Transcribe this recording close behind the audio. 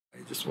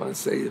just want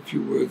to say a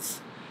few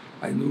words.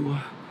 I knew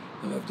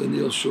Rabbi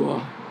Daniel Shaw,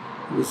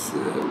 who was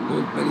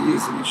learned many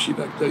years in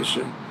Yeshiva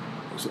Akdosha.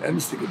 He was an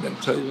emstig of Ben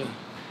Torah.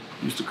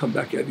 He used to come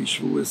back every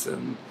Shavuos,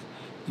 and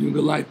the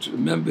younger light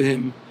remember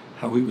him,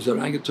 how he was a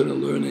orangutan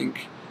learning,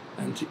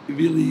 and he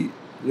really,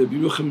 the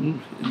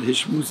Biruchim in the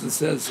Hishmusen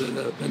says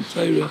that Ben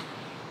Torah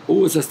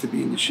always has to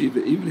be in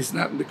yeshiva, even if he's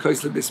not in the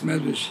Kaisler Beis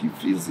Medrash. He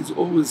feels he's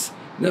always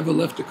never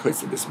left the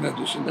Kaisler Beis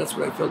Medrash, and that's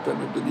what I felt on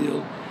Rabbi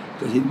Daniel,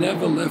 that he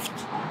never left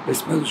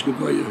Beis Medrash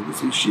Gevoya. He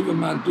was a yeshiva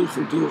man durch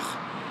and durch,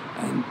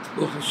 and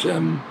Baruch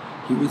Hashem,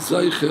 he was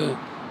zeicher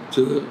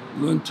to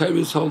learn Torah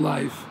his whole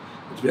life,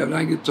 to be a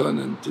orangutan,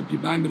 and to be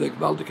maimed with a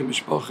gewaltige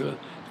mishpacha,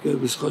 together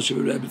with Choshev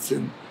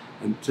Rebbetzin.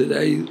 And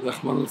today,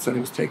 Rahman al-San,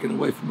 was taken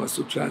away from us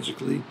so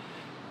tragically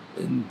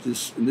in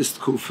this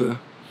Kufa,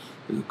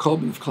 the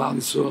Korban of Klal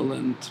Yisrael,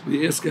 and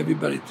we ask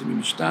everybody to be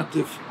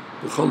mishtatif,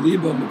 b'chol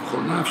libam,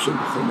 b'chol nafsham,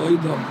 b'chol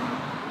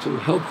oidam, to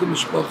help the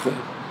mishpacha.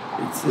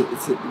 It's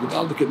a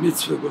gewaldige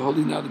mitzvah. We're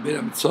holding now the Beit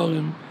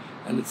HaMitzorim,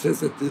 and it says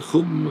that the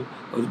chum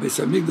of the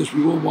Beis HaMikdash,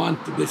 we all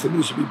want the Beis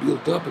HaMikdash to be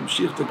built up and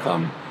Mashiach to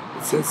come.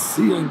 It says,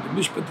 Sion,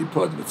 b'mishpat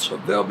yipod,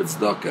 v'tzchaver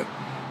b'tzedakah,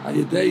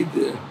 ayedei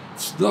the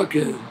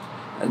tzedakah,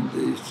 and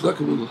the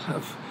tzedakah will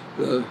have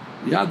the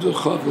yad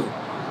v'chava,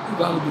 the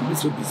valid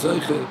mitzvah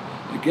b'zoicha,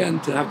 again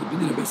to have the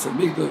binyan of Beis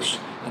HaMikdash,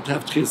 and to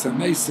have tchias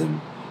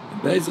HaMeisim,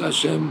 and Be'ezer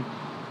Hashem,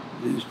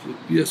 it'll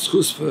be a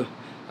schus for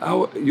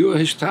your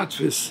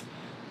hishtatvis,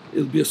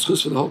 it'll be a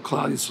schus for the whole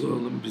Klal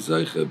Yisrael, and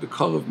b'zoicha,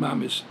 b'korov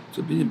mamish,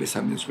 to binyan Beis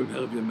HaMikdash from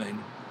Erev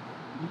Yameinu.